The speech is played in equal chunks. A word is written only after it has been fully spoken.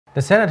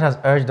The Senate has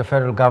urged the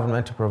federal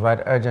government to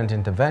provide urgent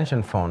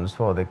intervention funds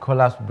for the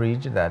collapsed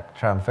bridge that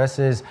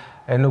transverses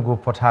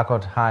Enugu-Port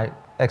Harcourt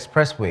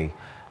expressway.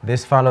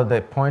 This followed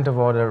the point of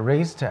order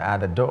raised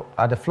at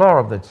the floor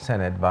of the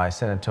Senate by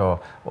Senator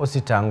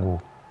Ositangu,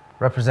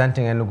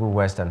 representing Enugu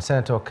West, and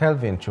Senator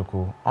Kelvin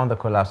Chukwu on the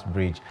collapsed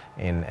bridge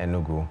in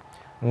Enugu.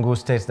 Ngu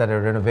states that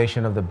a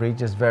renovation of the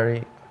bridge is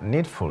very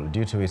needful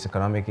due to its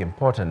economic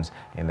importance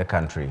in the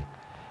country.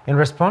 In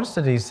response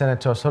to this,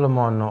 Senator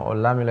Solomon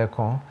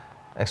Olamilekon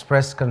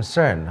expressed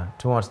concern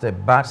towards the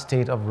bad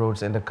state of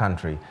roads in the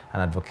country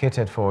and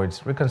advocated for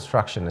its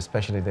reconstruction,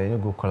 especially the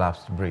Enugu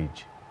collapsed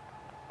bridge.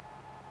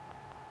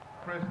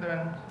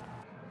 President,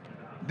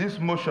 this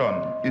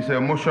motion is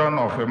a motion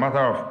of a matter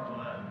of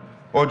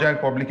urgent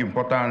public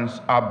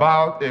importance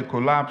about a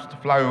collapsed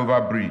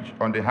flyover bridge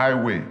on the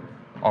highway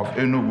of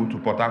Enugu to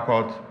Port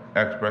Harcourt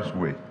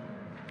expressway.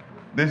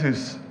 This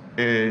is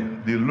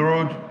the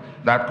road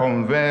that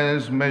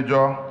conveys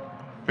major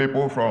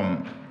people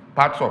from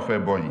parts of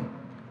Ebonyi,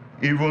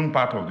 even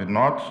part of the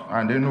north,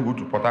 and Enugu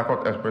to Port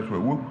Harcourt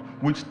expressway,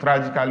 which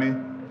tragically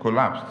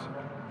collapsed.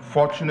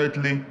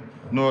 Fortunately,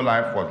 no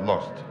life was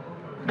lost.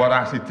 But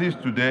as it is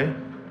today,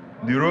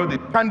 the road...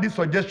 And the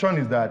suggestion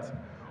is that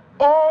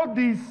all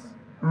these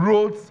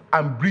roads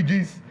and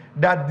bridges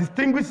that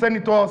distinguished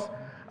senators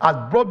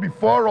have brought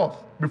before us,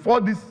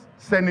 before this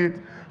Senate,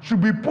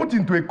 should be put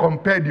into a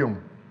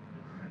compendium,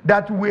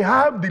 that we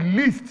have the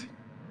list,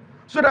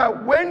 so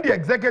that when the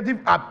executive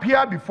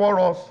appear before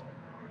us,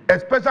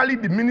 especially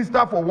the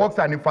Minister for Works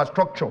and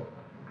Infrastructure,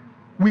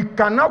 we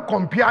can now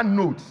compare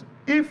notes.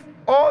 If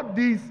all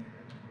these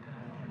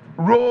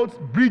roads,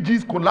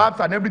 bridges, collapse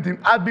and everything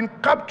have been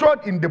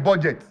captured in the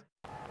budget.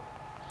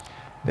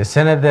 The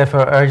Senate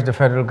therefore urged the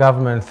federal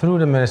government through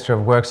the Ministry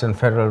of Works and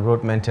Federal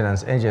Road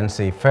Maintenance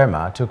Agency,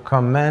 FEMA, to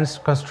commence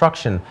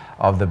construction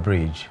of the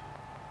bridge.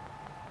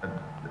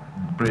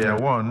 Prayer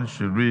 1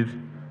 should read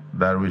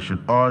that we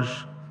should urge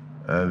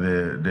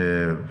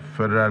the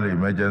Federal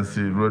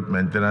Emergency Road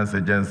Maintenance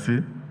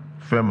Agency,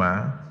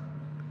 FEMA,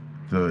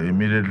 to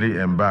immediately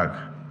embark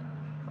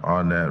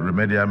on a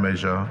remedial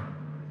measure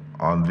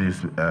on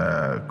this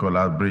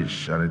collapsed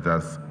bridge, and it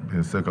has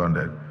been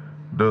seconded.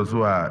 Those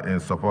who are in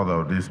support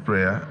of this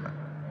prayer,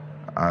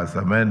 as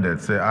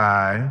amended, say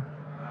aye.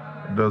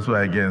 Those who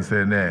are against,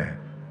 say nay.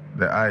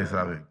 The ayes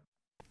have it.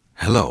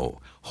 Hello,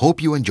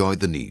 hope you enjoyed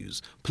the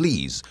news.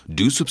 Please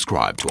do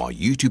subscribe to our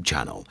YouTube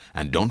channel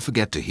and don't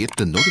forget to hit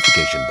the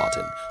notification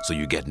button so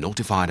you get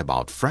notified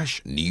about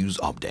fresh news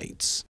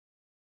updates.